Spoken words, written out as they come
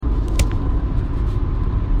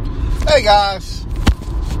Hey guys,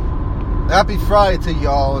 happy Friday to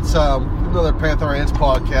y'all. It's another Panther Ants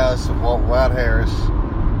podcast of Walt Watt Harris.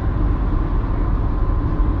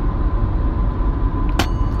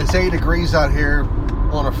 It's 80 degrees out here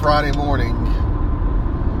on a Friday morning,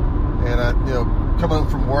 and coming home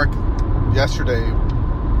from work yesterday,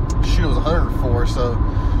 it was 104. So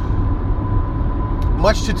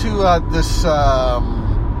much to this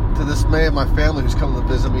dismay of my family who's coming to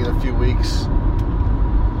visit me in a few weeks.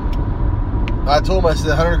 I told them, I said,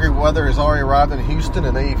 100 degree weather has already arrived in Houston,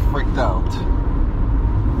 and they freaked out.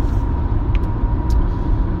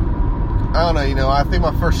 I don't know, I think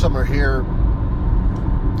my first summer here,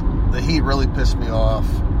 the heat really pissed me off.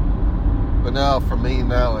 But now, for me,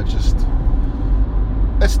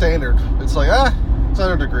 it's standard. It's like, it's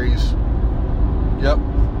 100 degrees. Yep.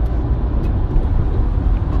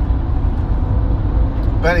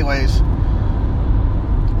 But anyways,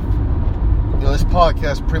 this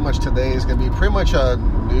podcast pretty much today is going to be pretty much a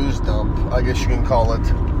news dump, I guess you can call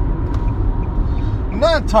it.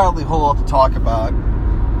 Not entirely a whole lot to talk about.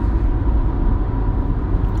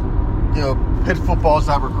 Pitt football's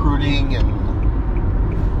out recruiting, and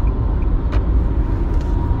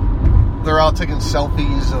they're out taking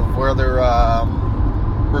selfies of where they're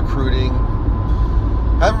recruiting.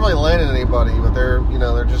 Haven't really landed anybody, but they're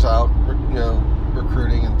just out,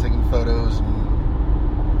 recruiting and taking photos and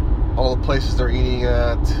all the places they're eating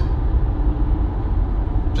at.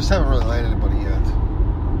 Just haven't really landed anybody yet.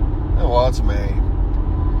 Well, it's May.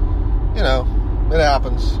 It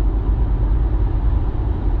happens.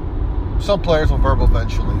 Some players will verbal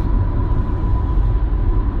eventually.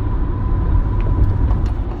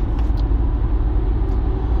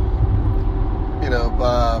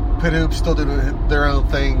 Pitt Hoops still doing their own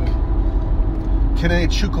thing. Kene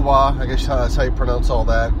Chukawa, I guess that's how you pronounce all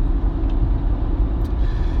that.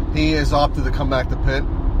 He has opted to come back to Pitt,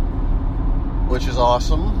 which is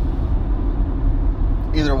awesome.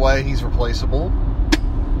 Either way, he's replaceable.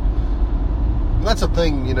 And that's the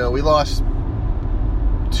thing, we lost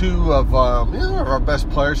two of our best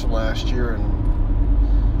players from last year, and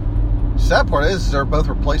the sad part is they're both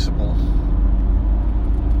replaceable.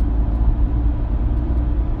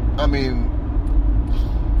 I mean,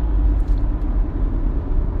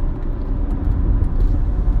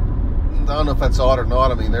 I don't know if that's odd or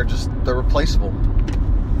not. I mean, they're replaceable.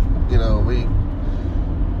 We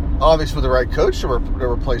obviously with the right coach, they're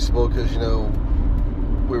replaceable because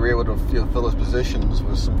we were able to fill those positions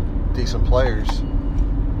with some decent players.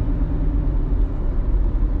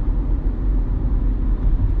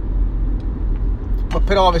 But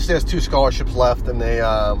Pitt obviously has 2 scholarships left, and they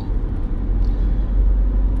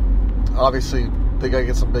obviously they gotta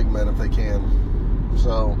get some big men if they can.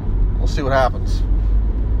 So we'll see what happens.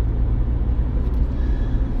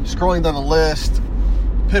 Scrolling down the list,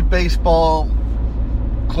 Pitt baseball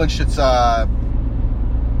clinched its ACC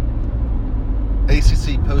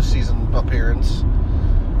postseason appearance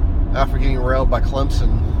after getting railed by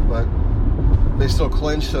Clemson, but they still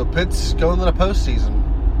clinched. So Pitt's going to the postseason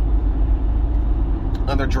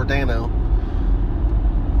under Giordano.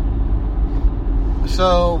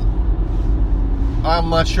 So I'm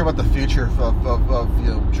not sure about the future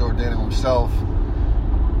of Giordano himself.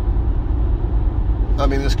 I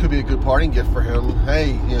mean, this could be a good parting gift for him.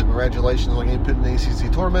 Hey, congratulations on getting put in the ACC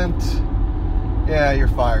tournament. Yeah, you're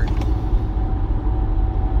fired.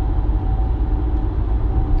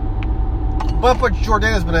 But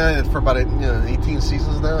Giordano's been at it for about 18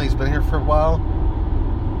 seasons now. He's been here for a while.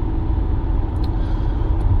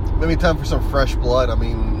 Maybe time for some fresh blood. I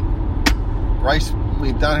mean,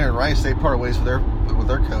 down here in Rice, they parted ways with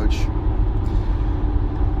their coach.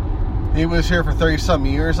 He was here for 30-some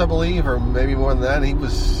years, I believe, or maybe more than that. He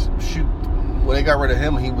was, when they got rid of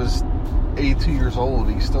him, he was 82 years old.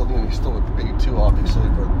 He's still 82, obviously,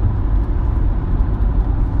 but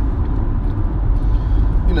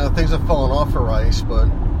things have fallen off for Rice, but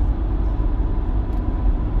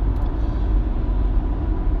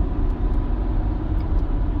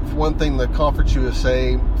for one thing, the Conference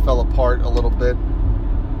USA fell apart a little bit.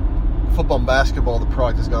 Football and basketball, the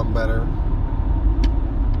product has gotten better.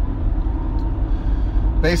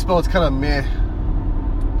 Baseball, it's kind of meh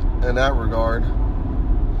in that regard.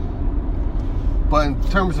 But in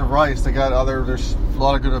terms of Rice, there's a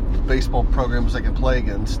lot of good baseball programs they can play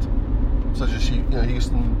against, such as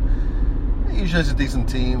Houston. Usually has a decent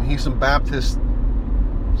team. Houston Baptist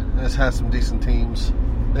has had some decent teams.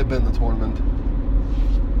 They've been in the tournament.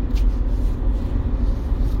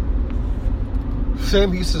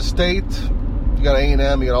 Sam Houston State, you got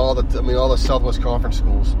A&M, you got all the Southwest Conference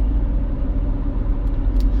schools.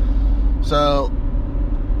 So,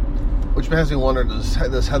 which has me wondering, does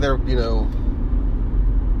Heather,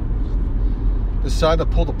 decide to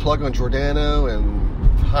pull the plug on Giordano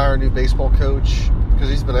and hire a new baseball coach? Because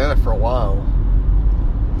he's been at it for a while.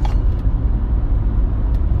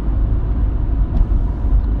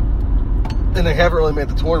 And they haven't really made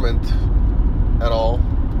the tournament at all.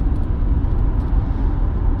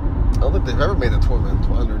 I don't think they've ever made the tournament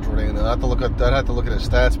under Giordano. I'd have to look at his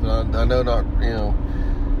stats, but I know not.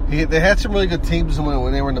 They had some really good teams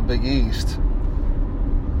when they were in the Big East.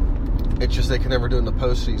 It's just they could never do it in the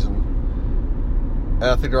postseason. And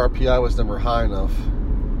I think their RPI was never high enough.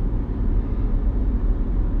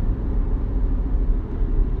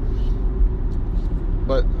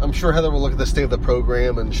 But I'm sure Heather will look at the state of the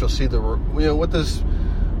program and she'll see what does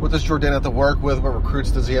Giordano have to work with? What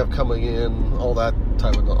recruits does he have coming in? All that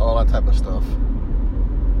type of stuff.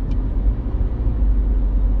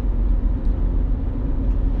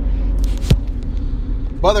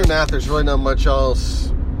 But other than that, there's really not much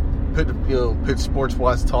else Pitt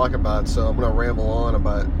sports-wise to talk about. So I'm going to ramble on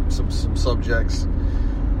about some subjects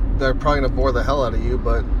that are probably going to bore the hell out of you.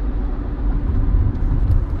 But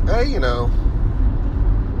hey, you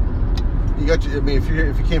got your, if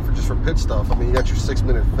you came for Pitt stuff, you got your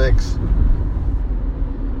 6-minute fix.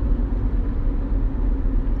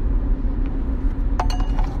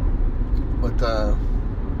 But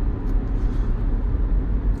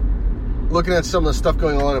looking at some of the stuff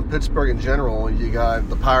going on in Pittsburgh in general, you got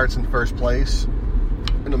the Pirates in first place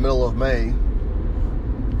in the middle of May.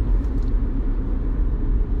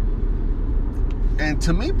 And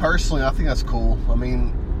to me personally, I think that's cool.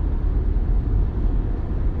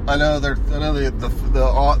 I know the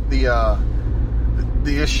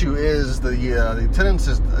issue is the attendance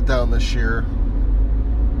is down this year,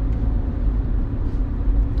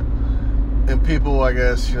 and people, I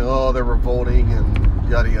guess, they're revolting and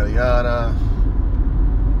yada yada yada.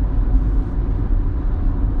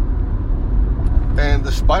 And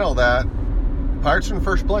despite all that, Pirates are in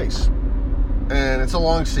first place, and it's a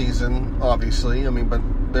long season, obviously. But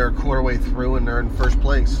they're a quarter way through and they're in first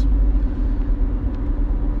place.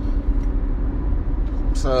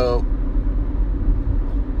 So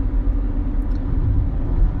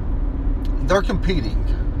they're competing.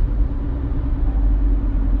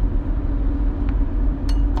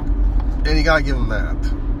 And you gotta give them that.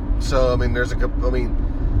 So they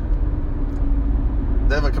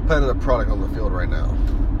have a competitive product on the field right now.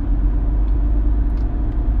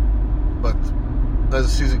 But as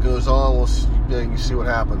the season goes on, you see what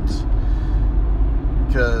happens.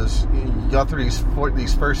 Because you got through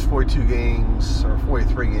these first 42 games, or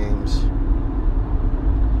 43 games.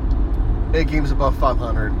 8 games above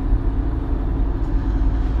 500.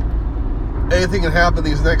 Anything can happen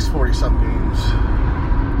these next 40-some games.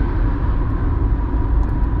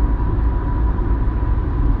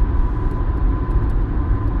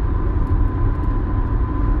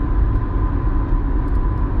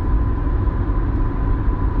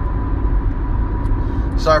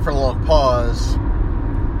 Sorry for the long pause.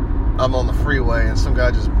 I'm on the freeway and some guy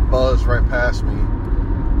just buzzed right past me.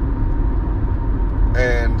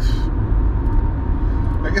 And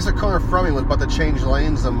I guess the car in front of me was about to change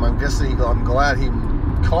lanes. I'm glad he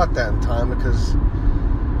caught that in time because,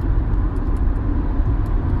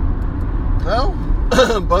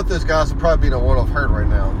 both those guys would probably be in a world of hurt right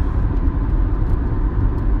now.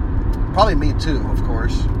 Probably me too, of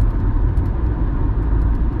course.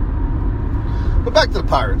 But back to the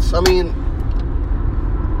Pirates.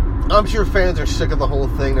 I'm sure fans are sick of the whole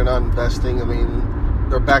thing. They're not investing.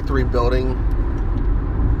 They're back to rebuilding.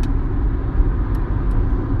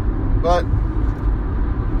 But,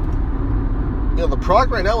 the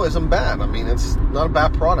product right now isn't bad. It's not a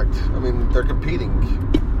bad product. They're competing.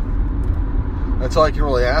 That's all I can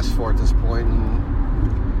really ask for at this point. And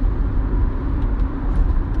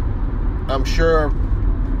I'm sure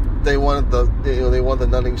they wanted the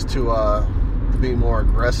Nunnings to be more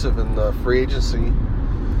aggressive in the free agency.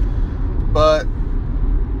 But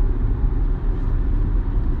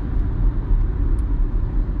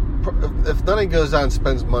if Nunning goes out and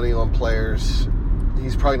spends money on players,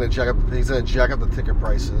 he's probably going to jack up the ticket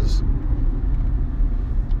prices.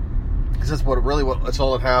 Because that's that's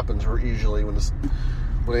all that happens usually when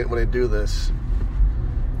they do this.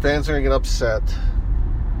 Fans are going to get upset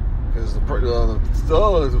because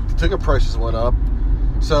the ticket prices went up.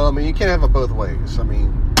 So you can't have it both ways.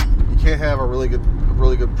 You can't have a really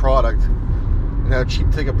good product and have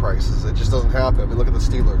cheap ticket prices. It just doesn't happen. Look at the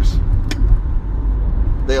Steelers.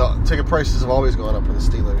 Ticket prices have always gone up for the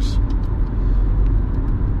Steelers.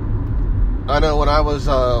 I know when I was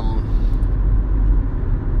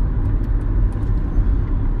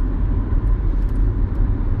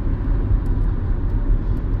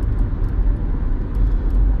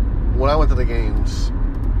I went to the games,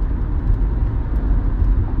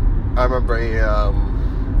 I remember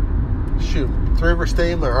Three River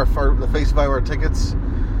Stadium, the face value of our tickets,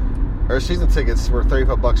 our season tickets were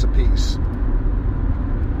 $35 a piece.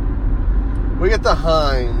 We get the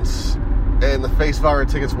Heinz, and the face value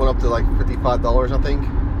tickets went up to like $55, I think,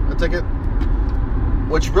 a ticket,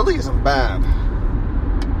 which really isn't bad.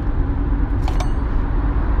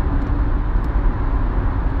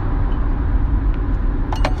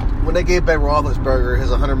 When they gave Ben Roethlisberger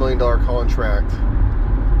his $100 million contract,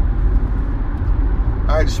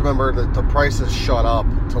 I just remember that the prices shot up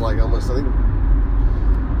to like almost, I think,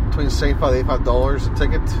 between $75 and $85 a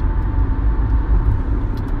ticket.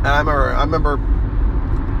 And I remember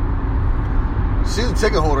season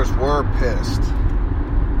ticket holders were pissed.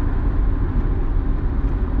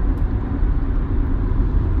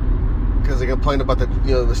 Because they complained about the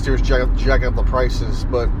Steelers jacking up the prices.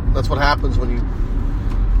 But that's what happens when you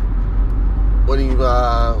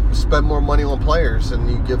spend more money on players and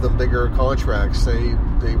you give them bigger contracts. They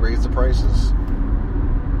raise the prices.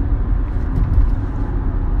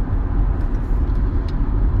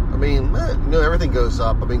 I mean, everything goes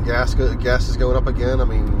up. I mean, gas is going up again. I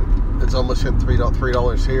mean, it's almost hit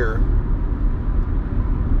 $3 here.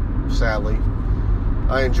 Sadly,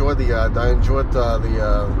 I enjoyed the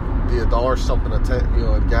dollar something a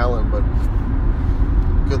gallon, but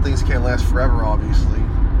good things can't last forever, obviously.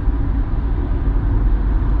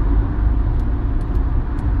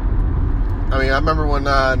 I mean, I remember when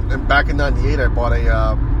back in '98, I bought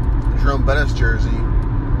a Jerome Bettis jersey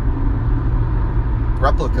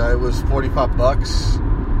replica. It was $45.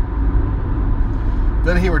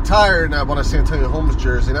 Then he retired, and I bought a San Antonio Holmes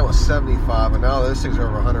jersey, and that was $75. And now those things are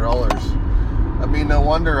over $100. I mean, no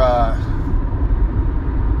wonder.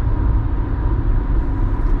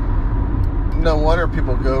 No wonder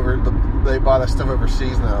people go over. They buy that stuff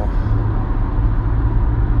overseas now.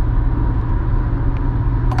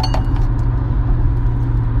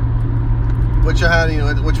 Which I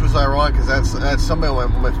had, which was ironic, because that's somebody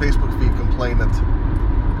on my Facebook feed complained that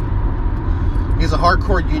he's a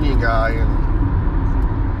hardcore union guy and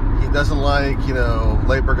he doesn't like,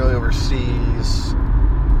 labor going overseas,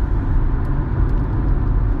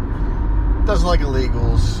 doesn't like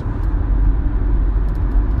illegals,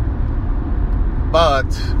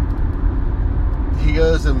 but he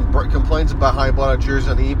goes and complains about how he bought a jersey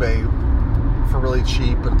on eBay for really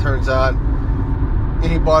cheap, and it turns out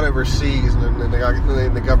he bought overseas, and then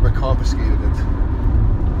the government confiscated it.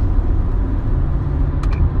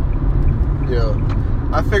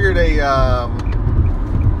 I figured a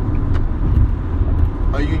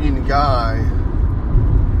union guy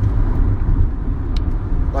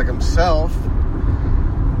like himself,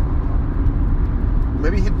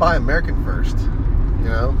 maybe he'd buy American first.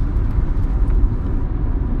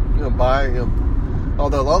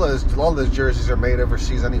 Although a lot of those jerseys are made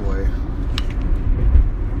overseas anyway.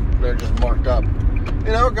 They're just marked up.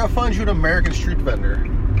 Go find you an American street vendor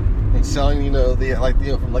and selling,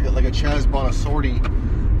 from like a Chaz Bonasorti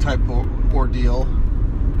type ordeal.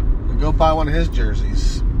 And go buy one of his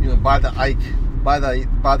jerseys. Buy the Ike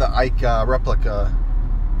replica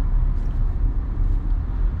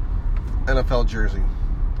NFL jersey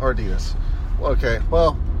or Adidas. Okay,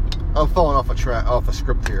 well, I'm falling off a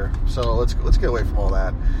script here, so let's get away from all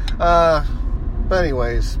that. But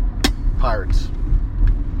anyways, Pirates.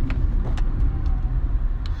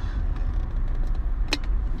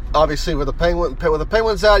 Obviously, with the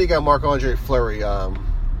Penguins out, you got Marc-Andre Fleury.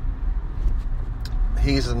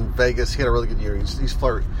 He's in Vegas. He had a really good year. He's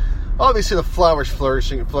Fleury. Obviously, the Flowers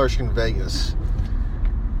flourishing in Vegas.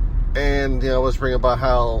 And I was bringing about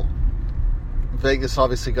how Vegas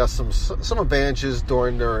obviously got some advantages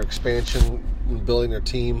during their expansion and building their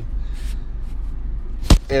team.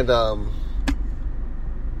 And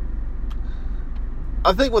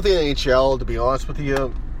I think with the NHL, to be honest with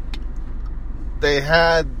you, they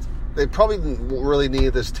probably didn't really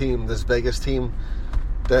need this Vegas team,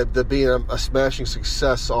 to be a smashing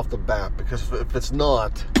success off the bat. Because if it's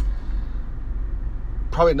not,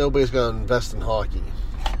 probably nobody's going to invest in hockey.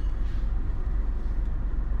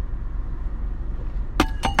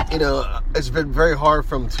 It's been very hard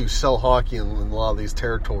for them to sell hockey in a lot of these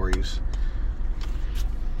territories.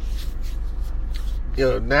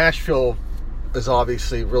 Nashville is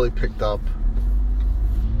obviously really picked up.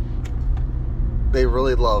 They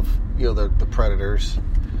really love, the Predators.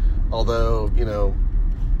 Although,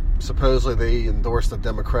 supposedly they endorsed a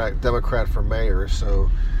Democrat for mayor. So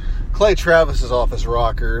Clay Travis is off his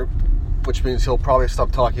rocker, which means he'll probably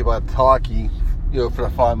stop talking about hockey, for the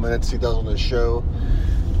 5 minutes he does on his show.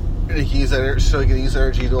 So he can use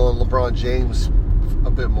energy on LeBron James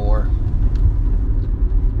a bit more.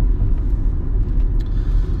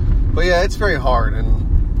 But yeah, it's very hard, and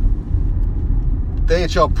the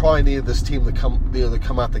NHL probably needed this team to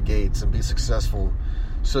come out the gates and be successful,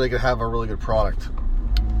 so they could have a really good product.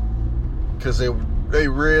 Because they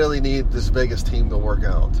really need this Vegas team to work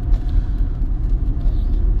out,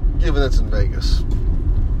 given it's in Vegas.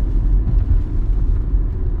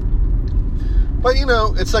 But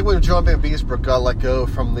it's like when John Van Beesbrook got let go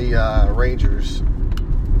from the Rangers.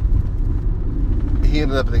 He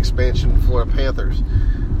ended up in the expansion Florida Panthers.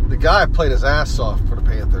 The guy played his ass off for the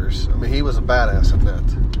Panthers. I mean, he was a badass in net.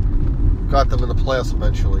 Got them in the playoffs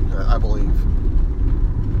eventually, I believe.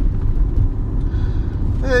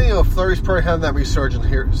 And, Fleury's probably having that resurgence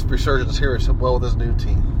here as well with his new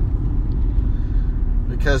team.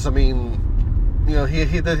 Because, I mean,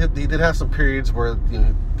 he did have some periods where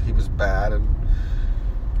he was bad, and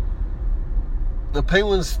the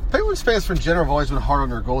Penguins fans in general have always been hard on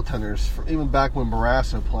their goaltenders. Even back when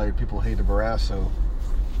Barrasso played, people hated Barrasso.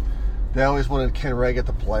 They always wanted Ken Reggett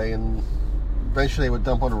to play, and eventually they would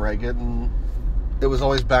dump on Reggett, and it was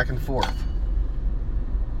always back and forth.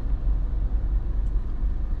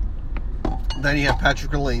 Then you have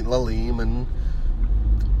Patrick Lalime and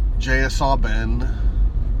J.S. Aubin.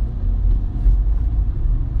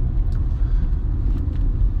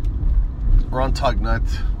 Ron Tugnutt.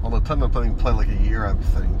 Although Tugnutt didn't play like a year, I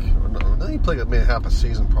think. Or no, he played maybe half a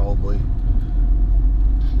season probably.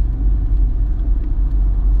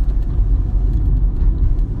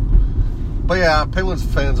 But yeah, Penguins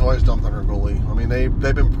fans always dumped on their goalie. I mean, they've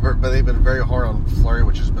been very hard on Fleury,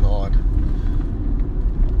 which has been odd.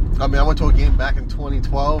 I mean, I went to a game back in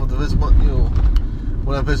 2012 to visit,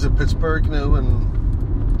 when I visited Pittsburgh,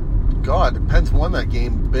 and God, the Pens won that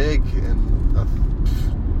game big, and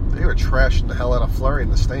they were trashing the hell out of Fleury in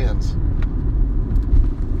the stands.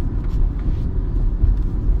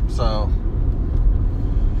 So,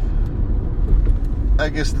 I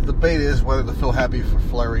guess the debate is whether to feel happy for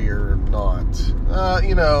Fleury or not.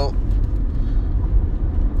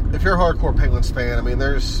 If you're a hardcore Penguins fan, I mean,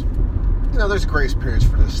 there's grace periods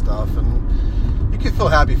for this stuff, and you can feel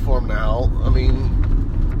happy for him now. I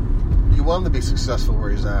mean, you want him to be successful where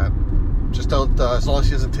he's at. Just don't, as long as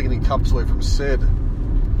he doesn't take any cups away from Sid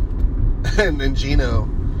and Gino,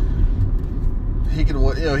 he can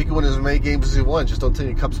win. He can win as many games as he wants. Just don't take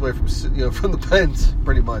any cups away from from the Pens,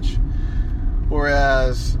 pretty much.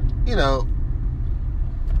 Whereas,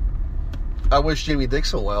 I wish Jamie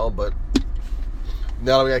Dixon well, but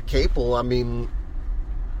now that we got Capel, I mean,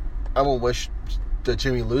 I won't wish that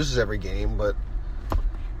Jimmy loses every game, but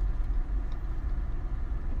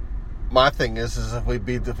my thing is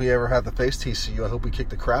if we ever have to face TCU, I hope we kick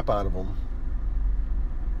the crap out of them.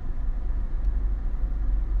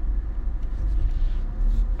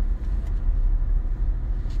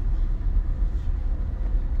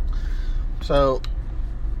 So,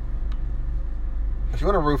 if you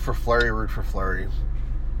want to root for Fleury, root for Fleury.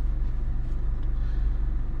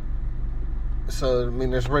 So, I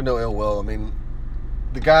mean, there's really no ill will. I mean,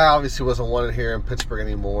 the guy obviously wasn't wanted here in Pittsburgh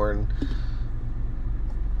anymore, and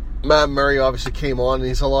Matt Murray obviously came on, and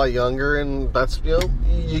he's a lot younger, and that's,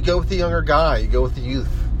 you go with the younger guy, you go with the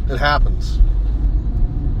youth. It happens.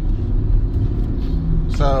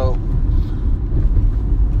 So,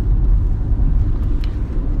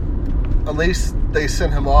 at least they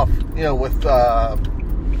sent him off, with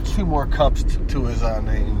 2 more cups to his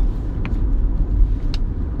name.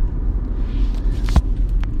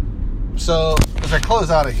 So, as I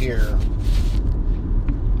close out of here,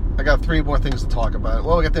 I got 3 more things to talk about.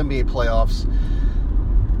 Well, we got the NBA playoffs.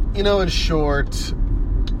 In short,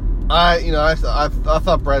 I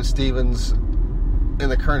thought Brad Stevens, in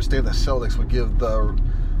the current state of the Celtics, would give the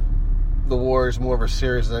Warriors more of a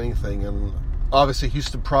series than anything, and obviously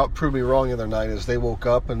Houston proved me wrong the other night as they woke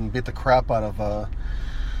up and beat the crap out of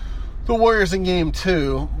the Warriors in Game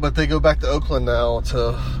 2, but they go back to Oakland now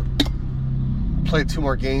to play 2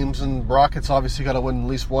 more games, and Rockets obviously got to win at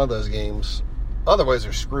least one of those games. Otherwise,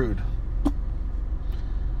 they're screwed.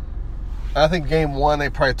 I think Game 1 they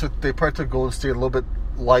probably took Golden State a little bit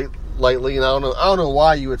lightly, and I don't know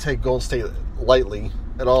why you would take Golden State lightly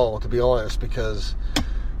at all, to be honest, because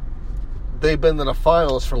they've been in the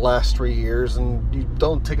finals for the last 3 years, and you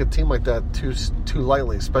don't take a team like that too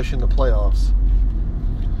lightly, especially in the playoffs.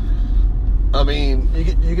 I mean,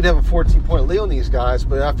 you could have a 14-point lead on these guys,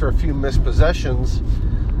 but after a few missed possessions,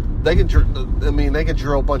 they can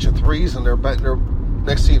drill a bunch of threes, and they're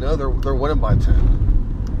next thing you know, they're winning by 10.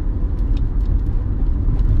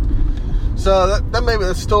 So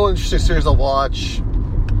that's still an interesting series to watch.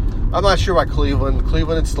 I'm not sure about Cleveland.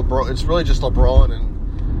 It's really just LeBron,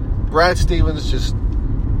 and Brad Stevens just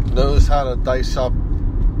knows how to dice up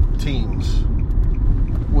teams.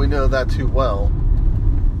 We know that too well.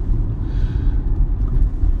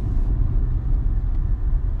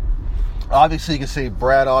 Obviously, you can say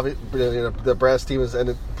that Brad Stevens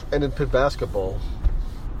ended Pitt basketball,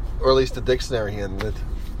 or at least the dictionary ended.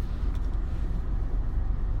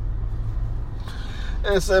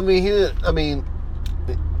 And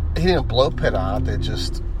he didn't blow Pitt out. It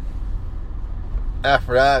just,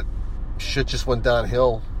 after that, shit just went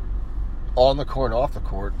downhill, on the court and off the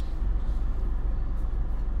court.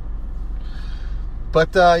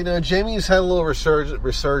 But, Jamie's had a little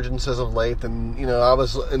resurgence as of late. And,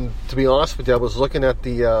 to be honest with you, I was looking at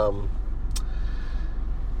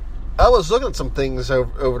some things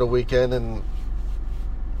over the weekend. And,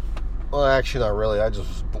 well, actually not really. I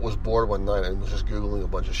just was bored one night and was just Googling a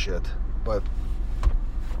bunch of shit. But,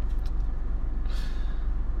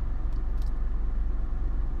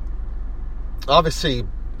 obviously,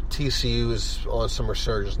 TCU is on some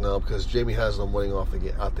resurgence now because Jamie has them winning out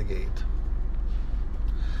the gate.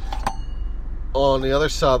 On the other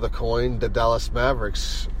side of the coin, the Dallas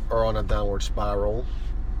Mavericks are on a downward spiral.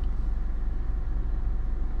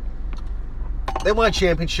 They won a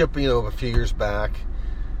championship, a few years back.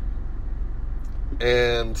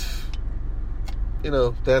 And,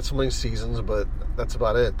 they had some winning seasons, but that's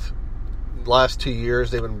about it. The last 2 years,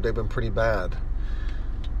 they've been pretty bad.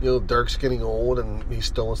 Dirk's getting old, and he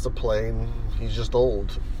still wants to play, and he's just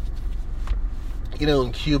old.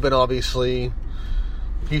 And Cuban, obviously,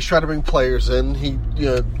 he's trying to bring players in.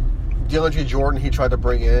 DeAndre Jordan, he tried to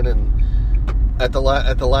bring in, and at the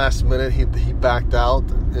last minute, he backed out,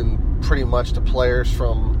 and pretty much the players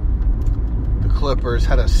from the Clippers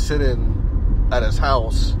had to sit in at his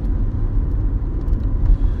house,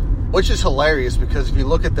 which is hilarious because if you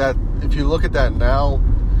look at that now,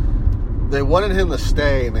 they wanted him to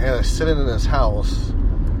stay and they had to sit in his house.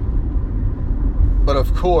 But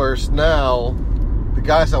of course, now the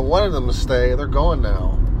guys that wanted them to stay, they're gone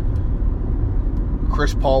now.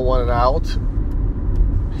 Chris Paul wanted out.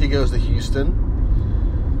 He goes to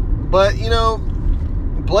Houston. But,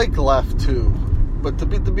 Blake left too. But to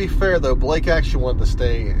be fair though, Blake actually wanted to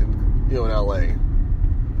stay in LA.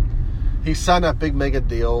 He signed that big mega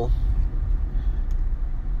deal.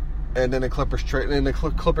 And then the Clippers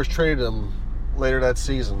traded him later that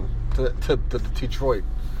season to Detroit.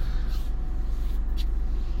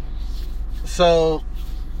 So,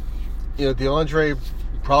 DeAndre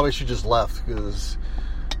probably should just left because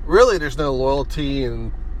really there's no loyalty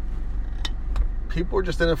and people are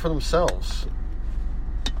just in it for themselves.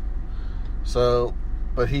 So,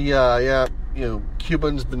 but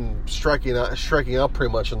Cuban's been striking out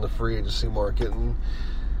pretty much in the free agency market, and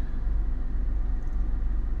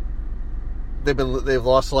they've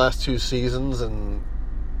lost the last 2 seasons, and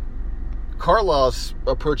Carlisle's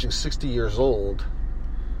approaching 60 years old.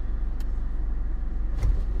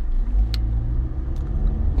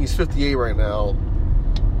 He's 58 right now.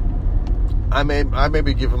 I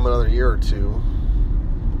maybe give him another year or two.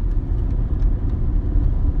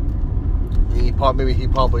 He probably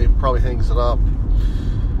hangs it up,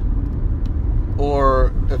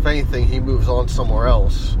 or if anything, he moves on somewhere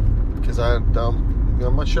else. Because I'm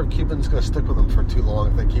not sure if Cuban's going to stick with them for too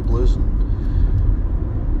long if they keep losing.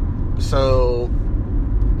 So,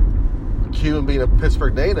 Cuban being a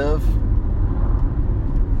Pittsburgh native,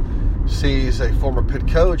 sees a former Pitt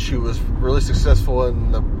coach who was really successful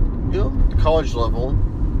in the college level.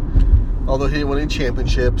 Although he didn't win any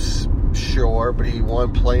championships, sure, but he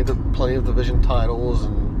won plenty of division titles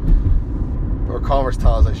or conference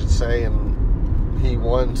titles, I should say, and he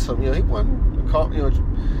won some. He won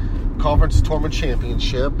conference tournament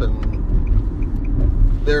championship,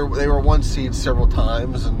 and they were 1 seed several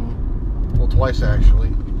times, and twice actually.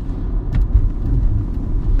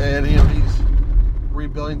 And he's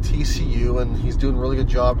rebuilding TCU, and he's doing a really good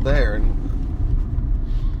job there. And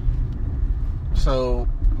so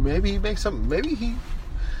maybe he makes something. Maybe he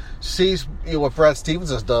sees what Brad Stevens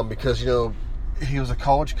has done because he was a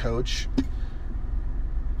college coach,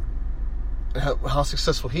 how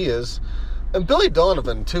successful he is. And Billy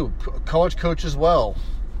Donovan, too, college coach as well.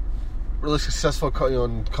 Really successful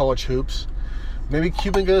in college hoops. Maybe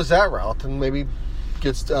Cuban goes that route and maybe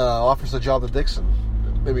offers a job to Dixon,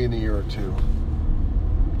 maybe in a year or two.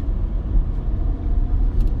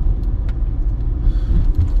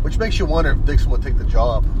 Which makes you wonder if Dixon would take the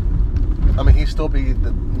job. I mean, he'd still be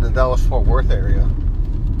in the Dallas-Fort Worth area.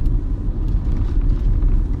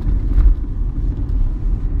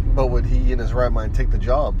 But would he, in his right mind, take the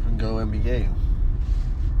job and go NBA?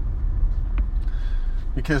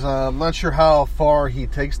 Because I'm not sure how far he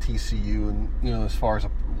takes TCU, and as far as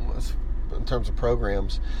in terms of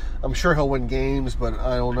programs. I'm sure he'll win games, but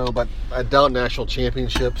I don't know. But I doubt national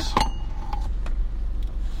championships.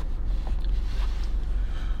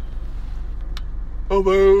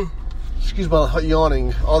 Although, excuse my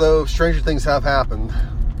yawning, although stranger things have happened,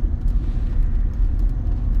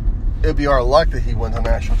 it'd be our luck that he wins a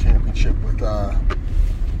national championship with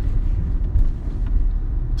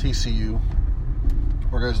TCU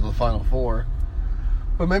or goes to the Final Four.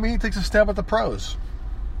 But maybe he takes a stab at the pros.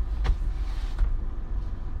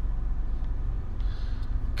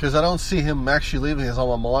 Because I don't see him actually leaving his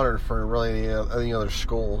alma mater for really any other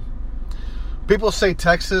school. People say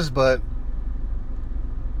Texas, but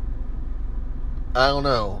I don't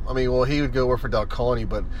know. I mean, well, he would go work for Del Conte,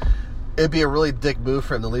 but it'd be a really dick move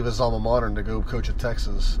for him to leave his alma mater and to go coach at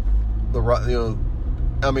Texas.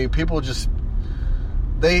 I mean, people just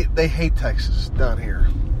they hate Texas down here.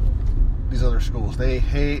 These other schools, they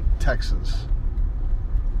hate Texas.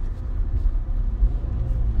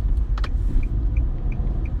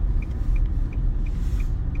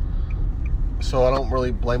 So I don't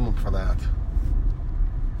really blame them for that.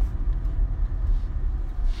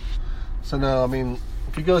 So no, I mean,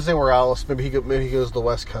 if he goes anywhere else, maybe he goes to the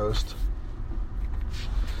West Coast.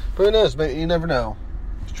 But who knows? You never know.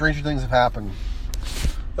 Stranger things have happened.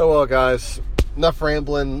 Oh well, guys. Enough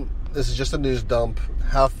rambling. This is just a news dump.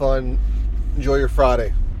 Have fun. Enjoy your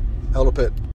Friday. Hell to Pit.